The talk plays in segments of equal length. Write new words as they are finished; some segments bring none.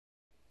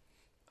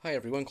Hey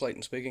everyone,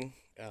 Clayton speaking.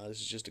 This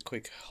is just a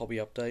quick hobby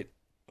update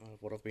of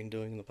what I've been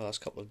doing in the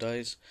past couple of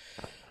days.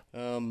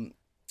 Um,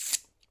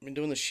 I've been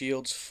doing the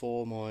shields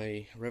for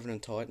my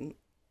Revenant Titan.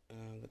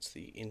 That's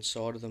the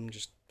inside of them,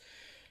 just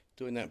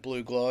doing that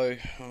blue glow.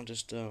 I'll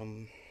just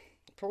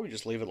probably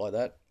just leave it like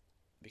that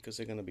because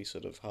they're going to be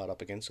sort of hard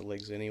up against the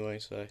legs anyway.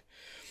 So it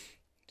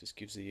just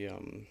gives the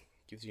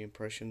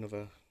impression of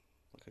a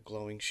like a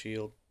glowing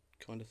shield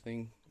kind of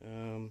thing.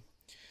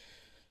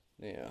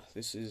 Now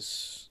this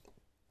is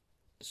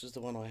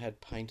the one I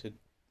had painted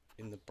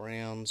in the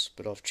browns,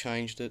 but I've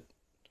changed it.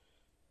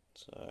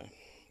 So, I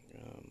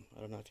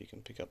don't know if you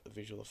can pick up the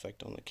visual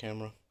effect on the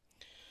camera.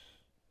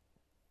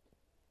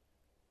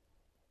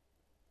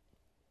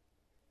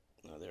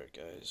 Oh, there it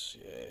goes,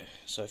 yeah.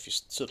 So if you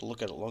sort of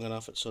look at it long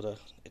enough, it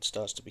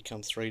starts to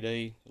become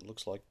 3D. It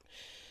looks like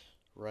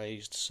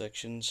raised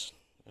sections.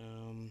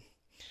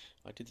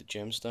 I did the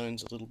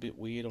gemstones a little bit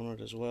weird on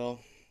it as well.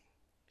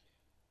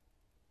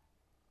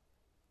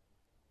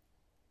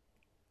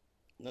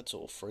 That's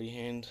all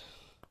freehand.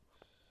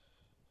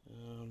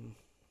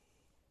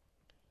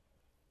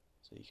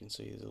 So you can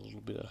see there's a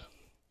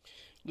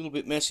little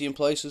bit messy in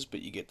places,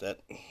 but you get that.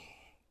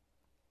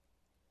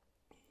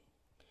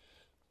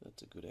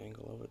 That's a good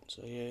angle of it.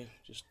 So yeah,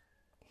 just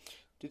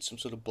did some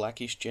sort of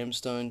blackish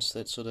gemstones,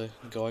 that sort of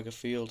Geiger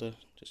feel to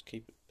just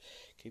keep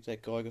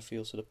that Geiger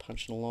feel sort of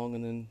punching along,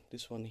 and then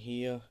this one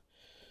here,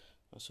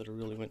 I sort of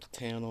really went to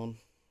town on.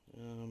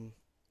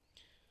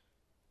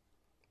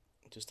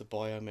 Just the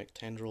biomech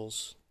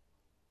tendrils.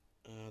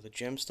 The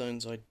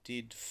gemstones I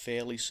did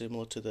fairly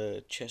similar to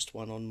the chest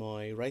one on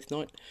my Wraith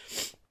Knight.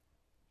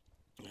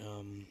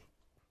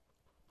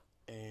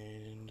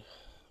 And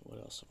what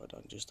else have I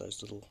done? Just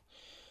these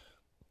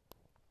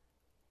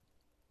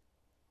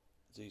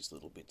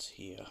little bits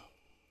here.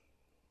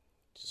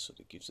 Just sort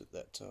of gives it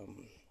that I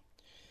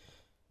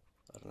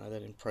don't know,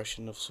 that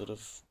impression of sort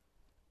of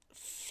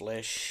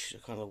flesh,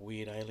 a kind of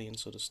weird alien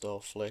sort of style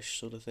flesh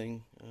sort of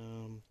thing.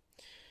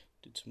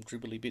 Did some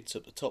dribbly bits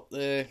at the top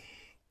there,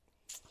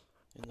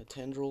 and the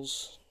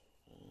tendrils.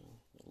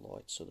 The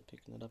light's sort of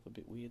picking it up a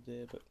bit weird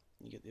there, but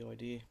you get the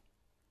idea.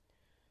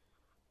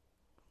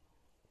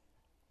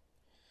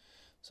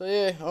 So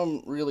yeah,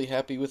 I'm really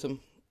happy with them.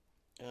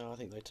 I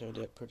think they turned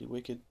out pretty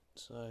wicked.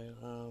 So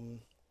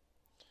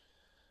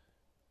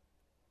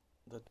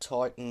the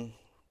Titan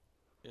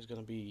is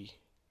going to be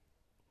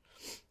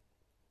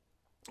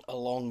a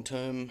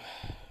long-term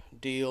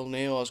deal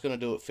now. I was going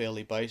to do it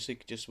fairly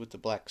basic, just with the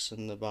blacks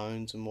and the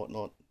bones and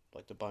whatnot,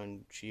 like the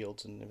bone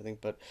shields and everything,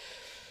 but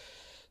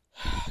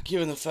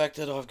given the fact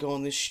that I've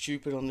gone this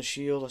stupid on the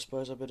shield, I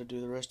suppose I better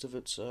do the rest of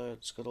it. So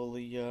it's got all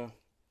the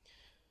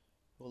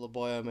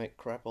biomech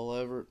crap all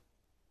over it.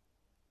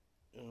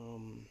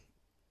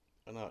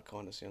 I know it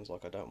kind of sounds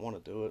like I don't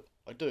want to do it.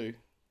 I do.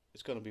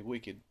 It's going to be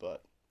wicked,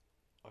 but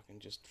I can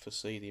just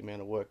foresee the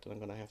amount of work that I'm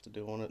going to have to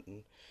do on it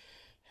and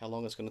how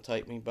long it's going to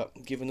take me.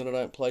 But given that I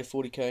don't play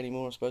 40k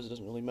anymore, I suppose it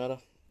doesn't really matter.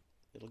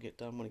 It'll get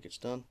done when it gets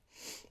done.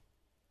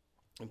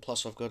 And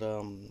plus, I've got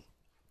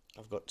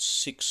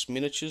 6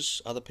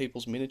 miniatures, other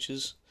people's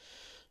miniatures.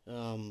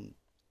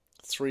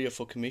 3 are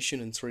for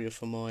commission and 3 are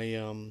for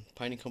my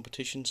painting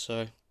competition.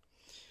 So,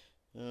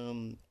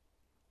 yeah,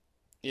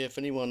 if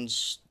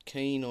anyone's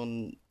keen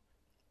on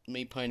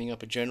me painting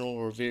up a general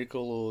or a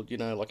vehicle, or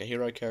like a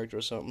hero character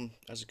or something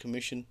as a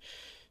commission,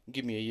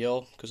 give me a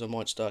yell, because I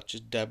might start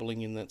just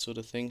dabbling in that sort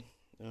of thing.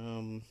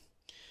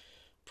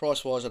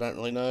 Price wise, I don't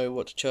really know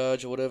what to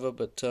charge or whatever,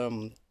 but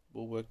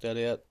we'll work that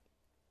out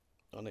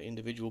on an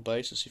individual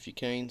basis if you're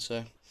keen.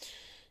 So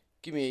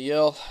give me a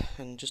yell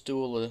and just do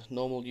all the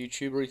normal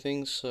YouTubery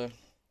things. So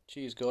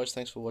cheers guys,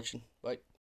 thanks for watching, bye.